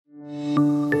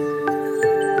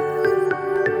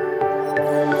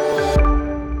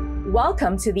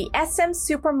Welcome to the SM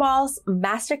Supermalls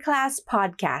MasterClass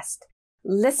podcast.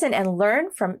 Listen and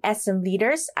learn from SM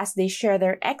leaders as they share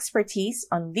their expertise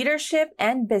on leadership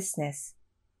and business.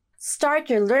 Start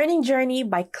your learning journey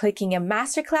by clicking a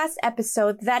MasterClass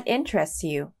episode that interests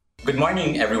you. Good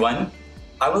morning, everyone.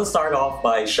 I will start off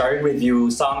by sharing with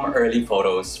you some early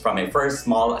photos from my first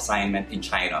small assignment in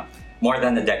China, more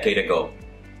than a decade ago.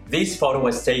 This photo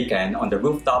was taken on the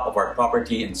rooftop of our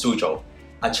property in Suzhou,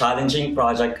 a challenging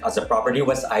project as the property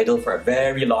was idle for a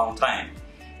very long time,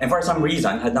 and for some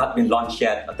reason had not been launched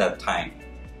yet at that time.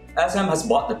 SM has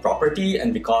bought the property,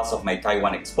 and because of my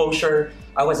Taiwan exposure,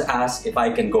 I was asked if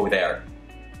I can go there.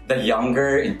 The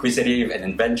younger, inquisitive, and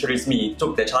adventurous me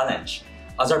took the challenge,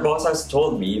 as our bosses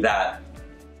told me that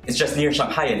it's just near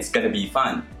Shanghai and it's gonna be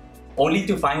fun, only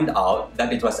to find out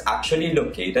that it was actually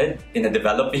located in a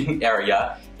developing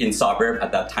area in suburb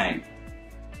at that time.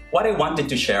 What I wanted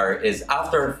to share is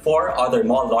after 4 other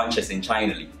mall launches in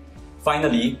China,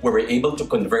 finally we were able to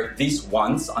convert this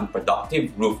once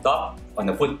unproductive rooftop on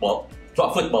a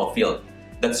football field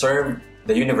that served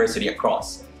the university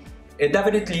across. It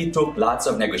definitely took lots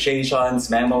of negotiations,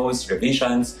 memos,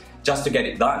 revisions just to get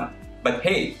it done. But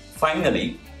hey,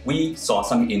 finally, we saw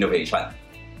some innovation.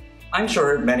 I'm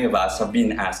sure many of us have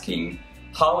been asking,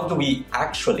 how do we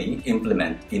actually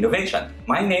implement innovation?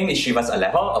 My name is Chivas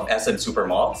Alejo of SM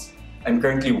Supermalls. I'm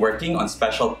currently working on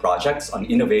special projects on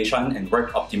innovation and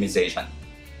work optimization.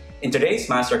 In today's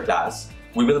masterclass,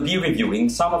 we will be reviewing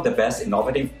some of the best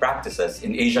innovative practices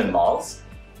in Asian malls,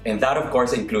 and that of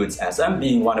course includes SM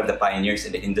being one of the pioneers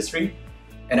in the industry.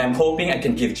 And I'm hoping I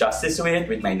can give justice to it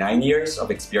with my 9 years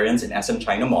of experience in SM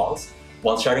China malls,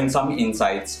 while sharing some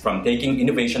insights from taking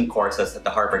innovation courses at the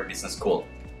Harvard Business School.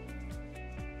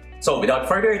 So without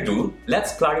further ado,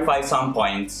 let's clarify some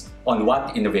points on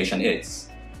what innovation is.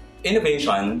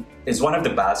 Innovation is one of the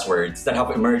buzzwords that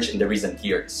have emerged in the recent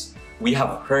years. We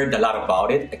have heard a lot about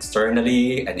it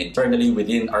externally and internally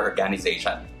within our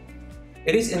organization.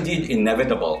 It is indeed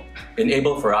inevitable and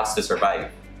able for us to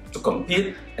survive, to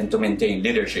compete, and to maintain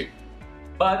leadership.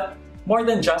 But more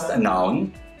than just a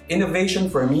noun,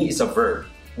 innovation for me is a verb,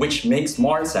 which makes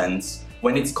more sense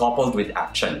when it's coupled with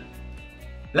action.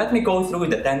 Let me go through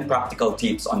the 10 practical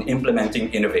tips on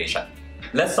implementing innovation.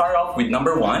 Let's start off with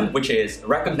number 1, which is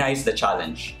recognize the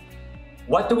challenge.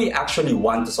 What do we actually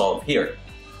want to solve here?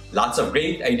 Lots of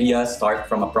great ideas start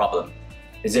from a problem.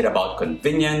 Is it about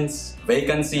convenience,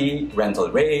 vacancy, rental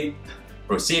rate,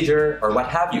 procedure, or what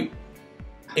have you?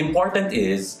 Important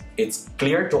is, it's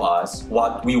clear to us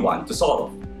what we want to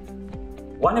solve.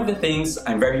 One of the things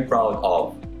I'm very proud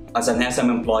of as an SM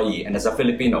employee and as a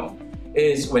Filipino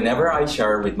is whenever I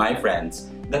share with my friends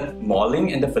that malling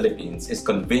in the Philippines is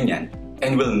convenient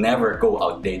and will never go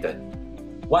outdated.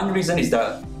 One reason is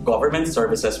the government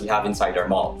services we have inside our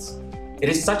malls. It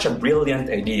is such a brilliant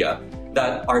idea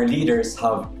that our leaders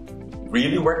have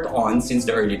really worked on since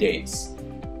the early days.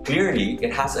 Clearly,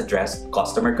 it has addressed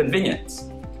customer convenience.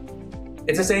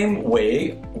 It's the same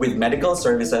way with medical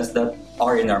services that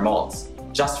are in our malls.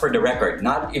 Just for the record,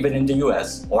 not even in the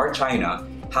US or China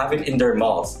have it in their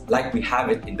malls like we have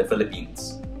it in the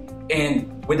Philippines.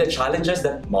 And with the challenges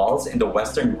that malls in the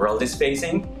Western world is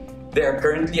facing, they are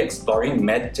currently exploring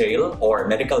medtail or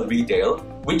medical retail,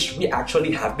 which we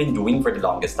actually have been doing for the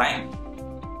longest time.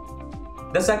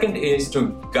 The second is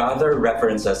to gather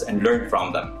references and learn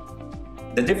from them.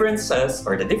 The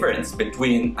difference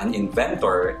between an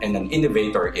inventor and an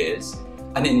innovator is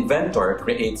an inventor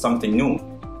creates something new,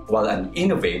 while an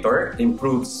innovator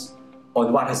improves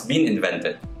on what has been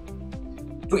invented.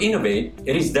 To innovate,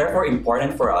 it is therefore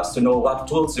important for us to know what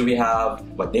tools do we have,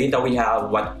 what data we have,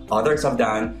 what others have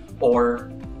done,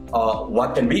 or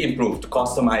what can we improve to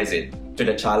customize it to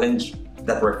the challenge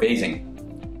that we're facing.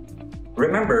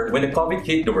 Remember, when the COVID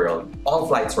hit the world, all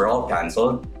flights were all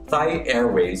cancelled. Thai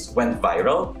Airways went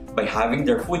viral by having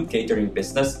their food catering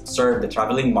business serve the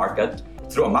traveling market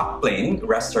through a mock plane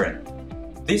restaurant.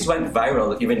 This went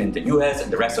viral even in the US and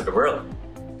the rest of the world.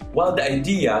 While the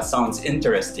idea sounds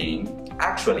interesting,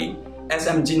 actually,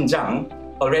 SM Jinjiang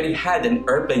already had an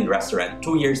airplane restaurant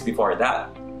 2 years before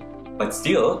that. But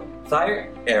still, Thai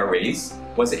Airways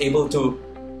was able to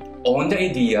own the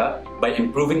idea by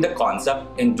improving the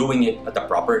concept and doing it at the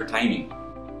proper timing.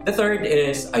 The third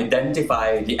is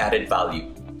identify the added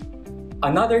value.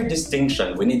 Another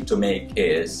distinction we need to make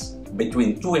is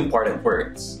between 2 important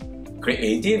words,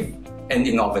 creative and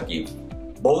innovative.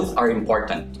 Both are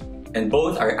important, and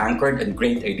both are anchored in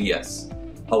great ideas.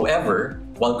 However,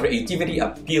 while creativity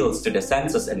appeals to the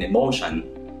senses and emotion,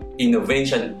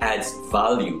 innovation adds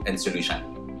value and solution.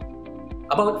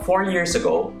 About 4 years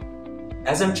ago,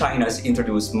 SM China's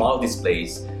introduced mall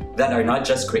displays that are not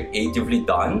just creatively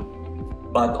done,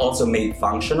 but also made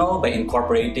functional by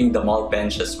incorporating the mall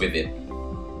benches with it.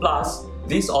 Plus,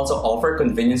 these also offer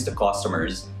convenience to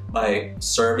customers by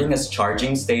serving as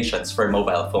charging stations for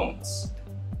mobile phones.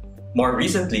 More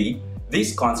recently,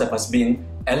 this concept has been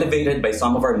elevated by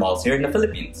some of our malls here in the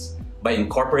Philippines by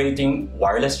incorporating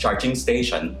wireless charging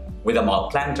station with the mall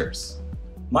planters.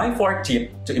 My fourth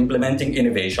tip to implementing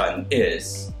innovation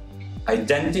is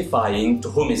identifying to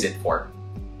whom is it for.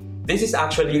 This is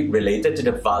actually related to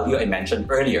the value I mentioned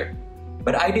earlier,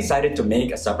 but I decided to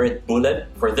make a separate bullet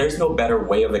for there's no better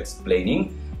way of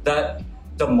explaining that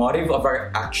the motive of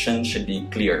our action should be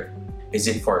clear. Is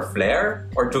it for flair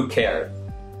or to care?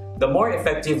 The more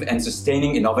effective and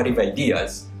sustaining innovative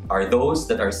ideas are those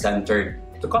that are centered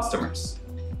to customers.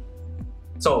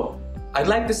 So, I'd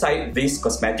like to cite this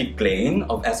cosmetic lane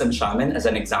of SM Xiamen as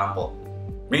an example.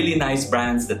 Really nice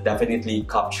brands that definitely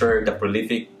capture the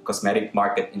prolific cosmetic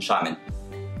market in Xiamen.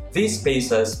 These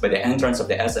spaces by the entrance of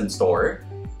the SM store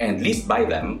and leased by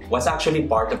them was actually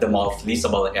part of the mall's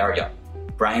leasable area.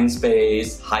 Prime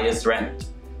space, highest rent.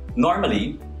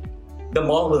 Normally, the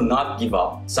mall will not give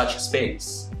up such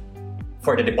space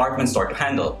for the department store to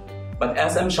handle. But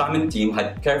SM Xiamen team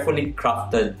had carefully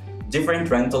crafted different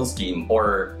rental scheme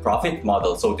or profit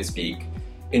model, so to speak,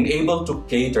 enabled to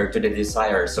cater to the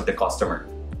desires of the customer.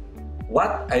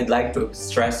 What I'd like to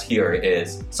stress here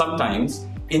is sometimes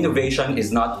innovation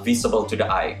is not visible to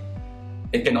the eye.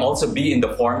 It can also be in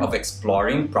the form of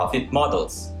exploring profit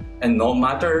models. And no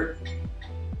matter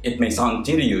it may sound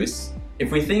tedious,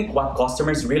 if we think what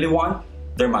customers really want,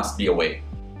 there must be a way.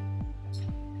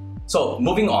 So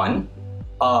moving on,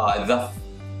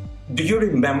 do you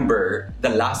remember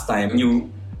the last time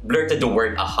you blurted the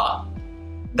word aha?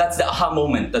 That's the aha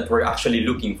moment that we're actually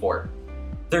looking for.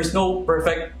 There's no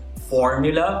perfect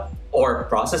formula or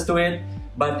process to it,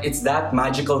 but it's that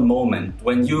magical moment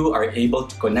when you are able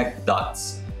to connect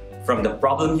dots from the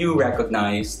problem you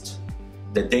recognized,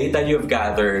 the data you've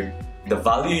gathered, the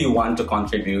value you want to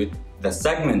contribute, the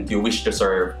segment you wish to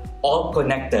serve, all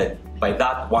connected by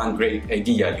that one great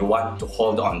idea you want to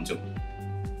hold on to.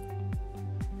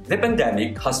 The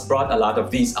pandemic has brought a lot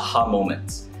of these aha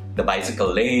moments. The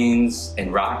bicycle lanes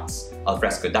and racks,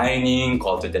 alfresco dining,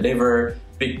 call to deliver,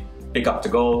 pick up to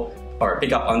go, or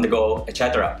pick up on the go,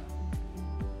 etc.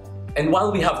 And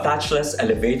while we have touchless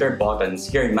elevator buttons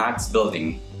here in Mac's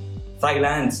building,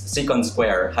 Thailand's Second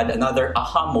Square had another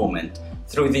aha moment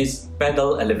through these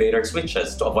pedal elevator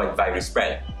switches to avoid virus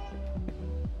spread.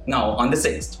 Now, on the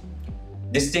sixth,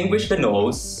 distinguish the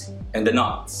no's and the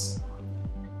nots.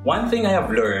 One thing I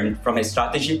have learned from a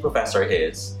strategy professor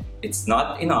is it's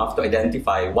not enough to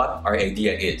identify what our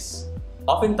idea is.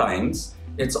 Oftentimes,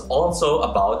 it's also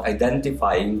about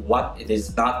identifying what it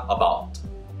is not about.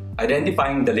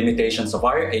 Identifying the limitations of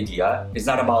our idea is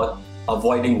not about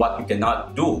avoiding what we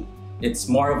cannot do. It's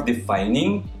more of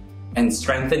defining and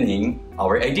strengthening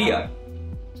our idea.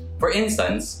 For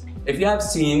instance, if you have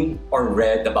seen or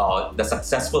read about the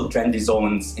successful trendy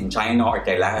zones in China or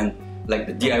Thailand, like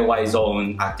the DIY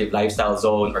zone, active lifestyle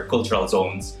zone, or cultural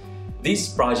zones, these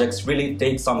projects really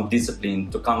take some discipline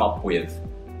to come up with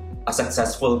a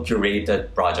successful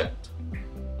curated project.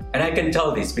 And I can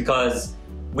tell this because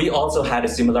we also had a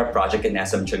similar project in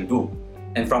SM Chengdu.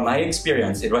 And from my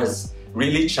experience, it was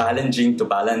really challenging to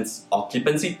balance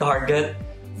occupancy target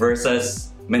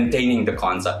versus maintaining the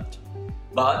concept.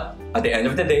 But at the end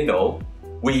of the day though,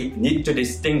 we need to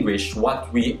distinguish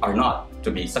what we are not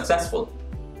to be successful.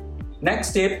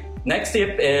 Next tip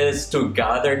is to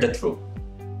gather the truth.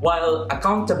 While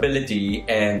accountability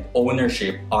and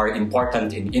ownership are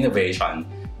important in innovation,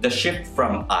 the shift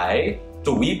from I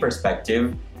to we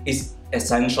perspective is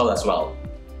essential as well.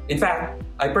 In fact,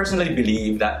 I personally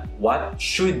believe that we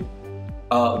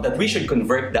should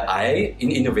convert the I in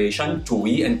innovation to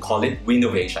we and call it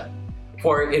winnovation.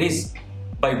 For it is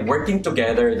by working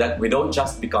together that we don't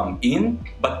just become in,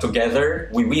 but together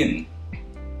we win.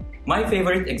 My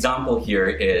favorite example here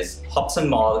is Hobson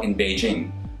Mall in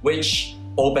Beijing, which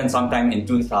opened sometime in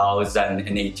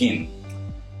 2018.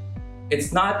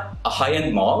 It's not a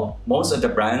high-end mall. Most of the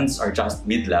brands are just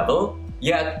mid-level,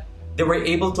 yet they were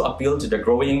able to appeal to the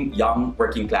growing young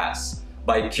working class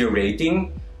by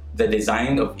curating the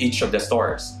design of each of the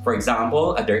stores. For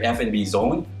example, at their F&B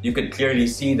zone, you could clearly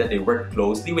see that they work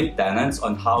closely with tenants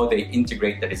on how they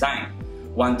integrate the design.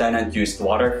 One tenant used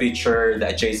water feature, the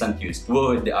adjacent used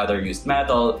wood, the other used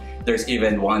metal. There's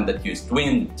even one that used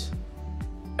wind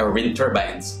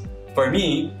turbines. For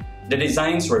me, the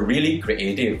designs were really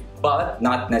creative, but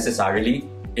not necessarily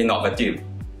innovative.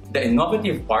 The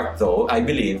innovative part, though, I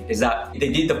believe, is that they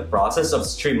did the process of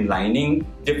streamlining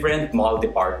different mall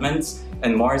departments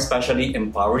and more especially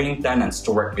empowering tenants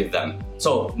to work with them.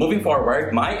 So moving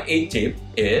forward, my 8th tip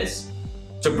is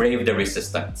to brave the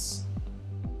resistance.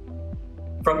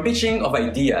 From pitching of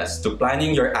ideas to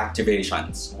planning your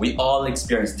activations, we all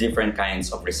experience different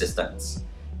kinds of resistance.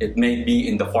 It may be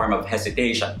in the form of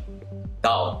hesitation,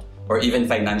 doubt, or even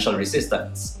financial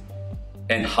resistance.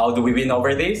 And how do we win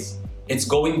over this? It's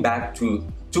going back to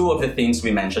two of the things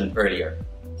we mentioned earlier: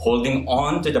 holding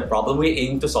on to the problem we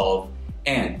aim to solve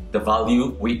and the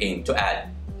value we aim to add.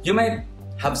 You might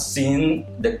have seen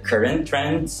the current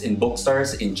trends in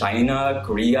bookstores in China,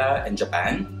 Korea, and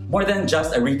Japan. More than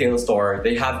just a retail store,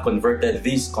 they have converted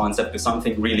this concept to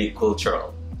something really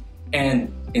cultural.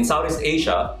 And in Southeast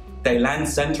Asia,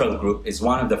 Thailand's Central Group is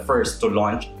one of the first to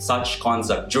launch such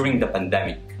concept during the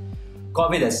pandemic.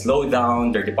 COVID has slowed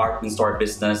down their department store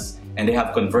business, and they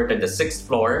have converted the 6th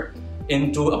floor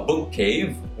into a book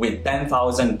cave with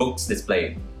 10,000 books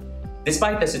displayed.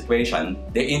 Despite the situation,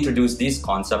 they introduced this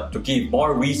concept to give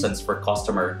more reasons for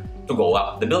customer to go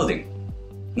up the building.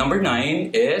 Number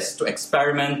 9 is to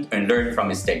experiment and learn from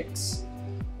mistakes.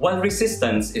 While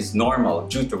resistance is normal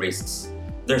due to risks,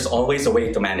 there's always a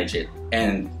way to manage it,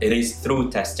 and it is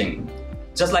through testing.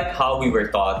 Just like how we were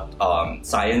taught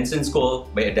science in school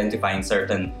by identifying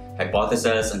certain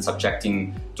hypotheses and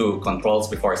subjecting to controls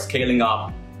before scaling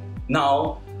up.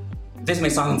 Now, this may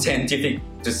sound scientific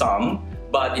to some,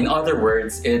 but in other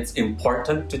words, it's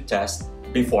important to test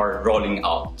before rolling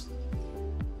out.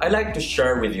 I'd like to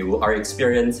share with you our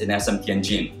experience in SM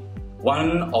Tianjin,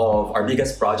 one of our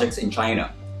biggest projects in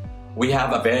China. We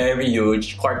have a very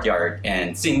huge courtyard,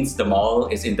 and since the mall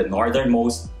is the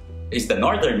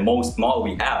northernmost mall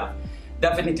we have,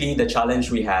 definitely the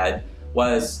challenge we had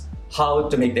was how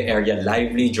to make the area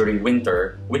lively during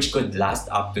winter, which could last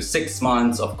up to 6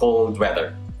 months of cold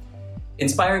weather.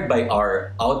 Inspired by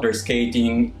our outdoor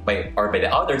skating, by the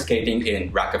outdoor skating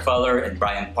in Rockefeller and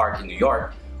Bryant Park in New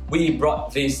York, we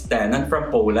brought this tenant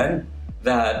from Poland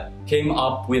that came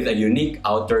up with a unique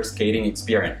outdoor skating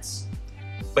experience.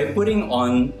 By putting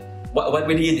on, what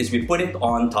we did is we put it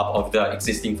on top of the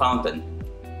existing fountain.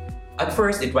 At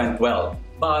first, it went well,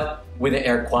 but with the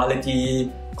air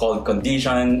quality, cold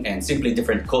condition, and simply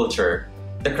different culture,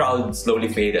 the crowd slowly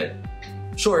faded.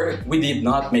 Sure, we did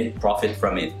not make profit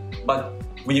from it, but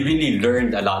we really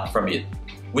learned a lot from it.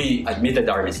 We admitted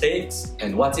our mistakes,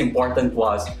 and what's important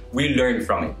was we learned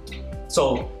from it.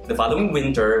 So the following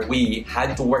winter, we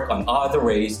had to work on other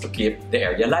ways to keep the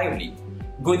area lively.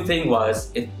 Good thing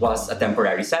was, it was a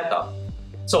temporary setup.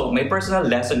 So my personal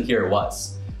lesson here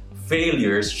was,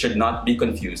 failures should not be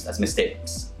confused as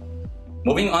mistakes.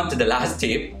 Moving on to the last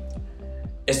tip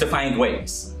is to find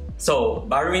ways. So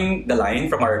borrowing the line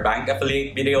from our bank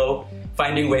affiliate video,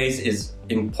 finding ways is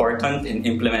important in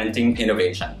implementing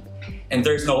innovation. And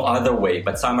there's no other way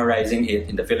but summarizing it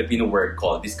in the Filipino word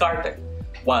called diskarte.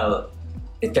 While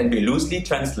it can be loosely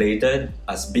translated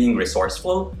as being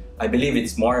resourceful, I believe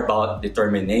it's more about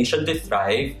determination to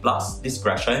thrive plus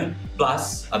discretion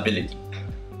plus ability.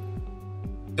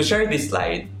 To share this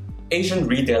slide, Asian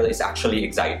retail is actually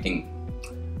exciting,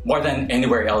 more than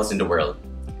anywhere else in the world.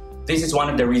 This is one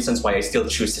of the reasons why I still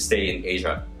choose to stay in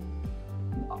Asia.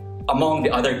 Among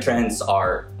the other trends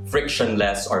are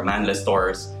frictionless or manless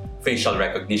stores, facial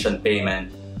recognition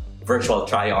payment, virtual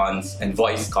try-ons, and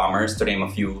voice commerce, to name a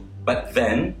few. But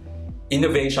then,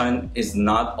 innovation is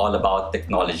not all about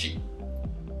technology.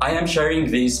 I am sharing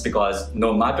this because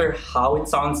no matter how it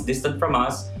sounds distant from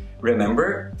us,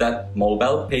 remember that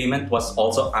mobile payment was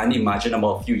also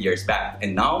unimaginable a few years back,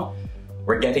 and now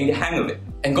we're getting the hang of it.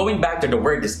 And going back to the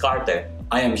word diskarte,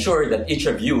 I am sure that each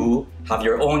of you have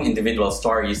your own individual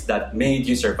stories that made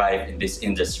you survive in this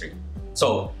industry.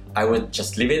 So I would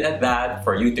just leave it at that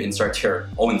for you to insert your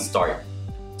own story.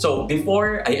 So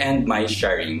before I end my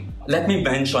sharing, let me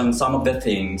mention some of the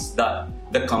things that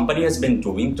the company has been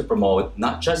doing to promote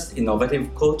not just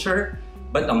innovative culture,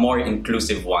 but a more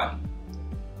inclusive one.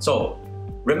 So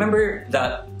remember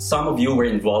that some of you were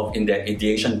involved in the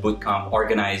ideation bootcamp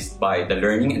organized by the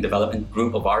Learning and Development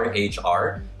Group of our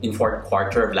HR in fourth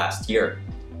quarter of last year.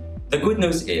 The good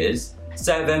news is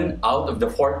 7 out of the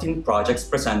 14 projects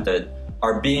presented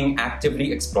are being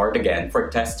actively explored again for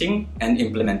testing and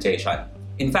implementation.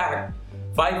 In fact,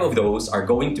 5 of those are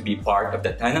going to be part of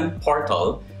the tenant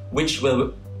portal, which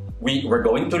we're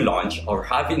going to launch or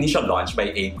have initial launch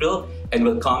by April and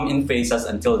will come in phases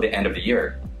until the end of the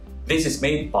year. This is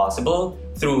made possible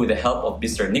through the help of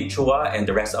Mr. Nick Chua and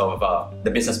the rest of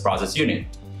the business process unit.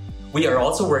 We are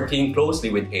also working closely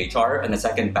with HR on a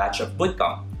second batch of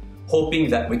bootcamp. hoping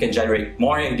that we can generate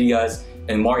more ideas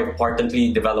and, more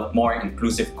importantly, develop more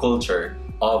inclusive culture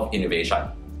of innovation.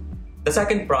 The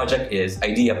second project is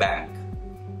Idea Bank.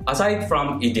 Aside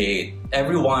from Ideate,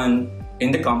 everyone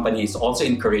in the company is also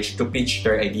encouraged to pitch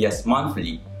their ideas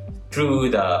monthly through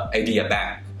the Idea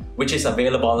Bank, which is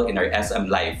available in our SM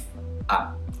Live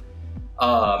app.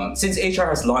 Since HR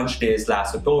has launched this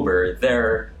last October,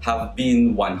 there have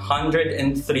been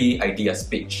 103 ideas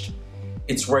pitched.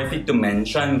 It's worth it to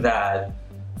mention that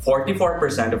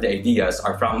 44% of the ideas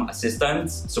are from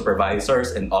assistants,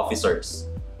 supervisors, and officers.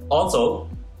 Also,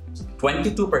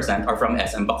 22% are from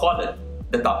SM Bacolod,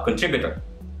 the top contributor.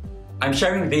 I'm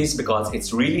sharing this because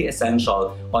it's really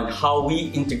essential on how we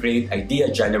integrate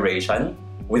idea generation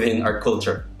within our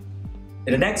culture.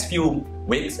 In the next few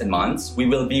weeks and months, we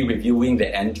will be reviewing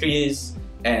the entries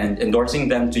and endorsing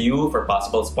them to you for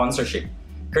possible sponsorship.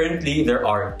 Currently, there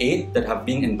are 8 that have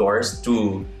been endorsed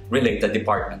to related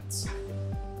departments.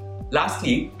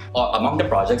 Lastly, among the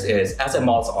projects is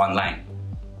Supermalls Online.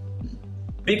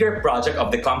 Bigger project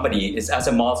of the company is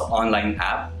Supermalls Online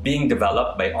app being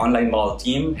developed by Online Mall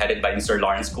team headed by Mr.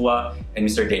 Lawrence Kua and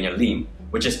Mr. Daniel Lim,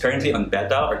 which is currently on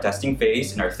beta or testing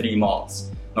phase in our 3 malls,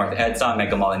 North EDSA,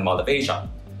 Mega Mall, and Mall of Asia.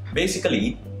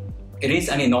 Basically, it is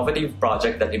an innovative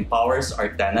project that empowers our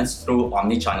tenants through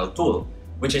omni-channel tool,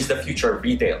 which is the future of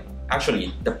retail.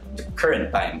 Actually, the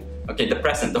current time, the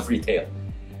present of retail.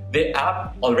 The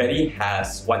app already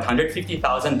has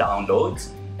 150,000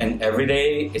 downloads, and every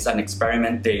day is an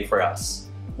experiment day for us.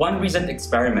 One recent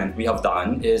experiment we have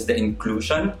done is the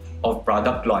inclusion of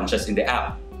product launches in the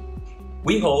app.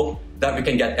 We hope that we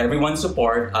can get everyone's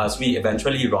support as we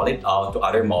eventually roll it out to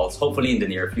other malls, hopefully in the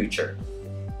near future.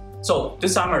 So, to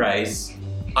summarize,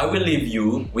 I will leave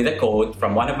you with a quote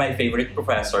from one of my favorite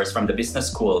professors from the business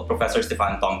school, Professor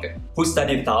Stefan Tonke, who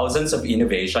studied thousands of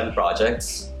innovation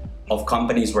projects of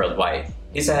companies worldwide.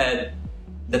 He said,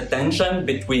 "The tension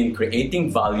between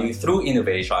creating value through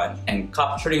innovation and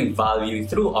capturing value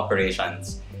through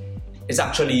operations is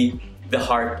actually the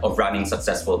heart of running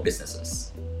successful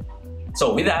businesses."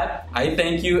 So with that, I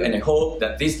thank you and I hope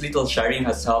that this little sharing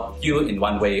has helped you in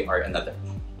one way or another.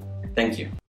 Thank you.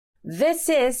 This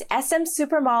is SM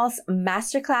Supermalls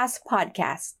MasterClass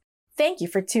podcast. Thank you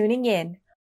for tuning in.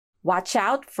 Watch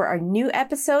out for our new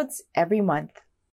episodes every month.